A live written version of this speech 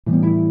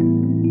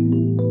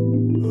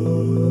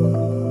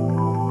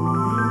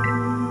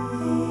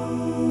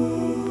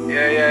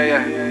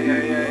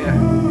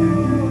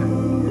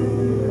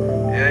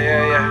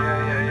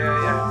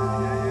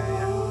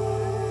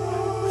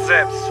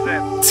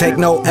Take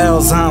no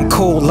L's, I'm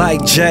cool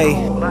like Jay.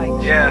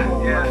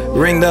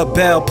 Ring the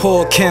bell,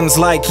 pull Kim's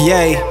like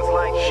yay.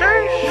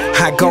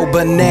 I go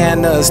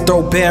bananas,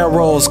 throw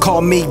barrels,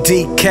 call me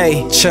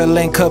DK.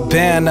 Chillin'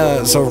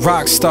 cabanas, a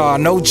rock star,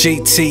 no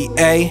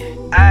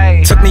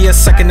GTA. Took me a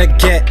second to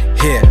get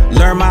here.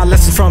 Learn my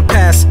lessons from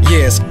past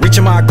years.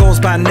 Reaching my goals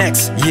by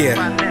next year.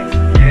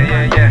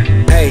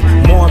 Hey,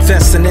 more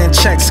investing in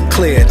checks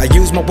cleared. I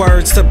use my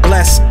words to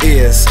bless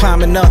ears.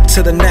 Climbing up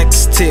to the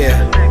next tier.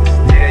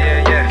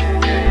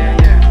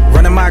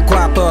 Running my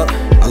guap up.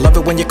 I love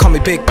it when you call me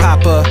Big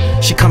Poppa.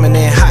 She coming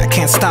in hot,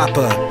 can't stop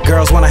her.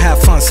 Girls wanna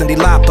have fun, Cindy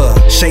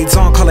Lapa. Shades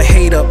on, call it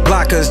hate up.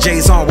 Blockers,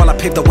 J's on while I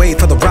pave the way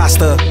for the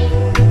roster.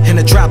 In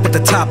the drop with the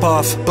top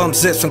off. Bump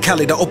zips from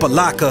Cali to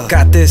Opalaka.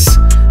 Got this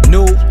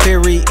new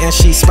theory and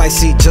she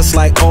spicy just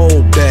like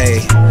Old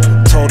Bay.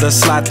 Told her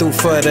slide through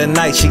for the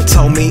night, she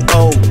told me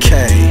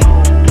okay.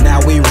 Now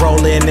we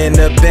rolling in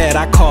the bed,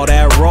 I call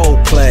that role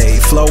play.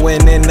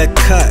 Flowing in the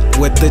cut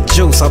with the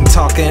juice, I'm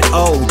talking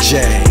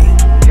OJ.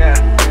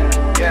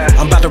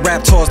 I'm about to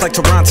rap tours like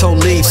Toronto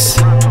Leafs.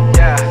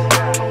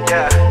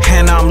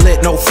 And I'm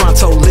lit, no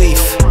fronto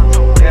leaf.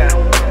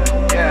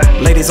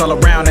 Ladies all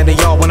around and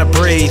they all wanna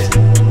breathe.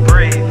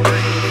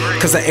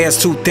 Cause the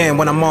air's too thin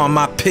when I'm on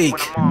my peak.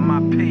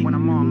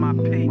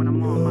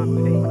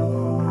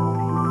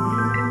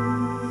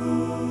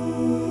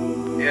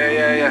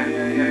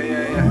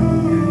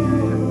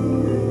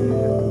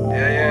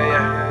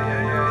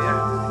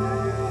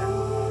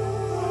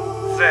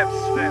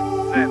 Zips.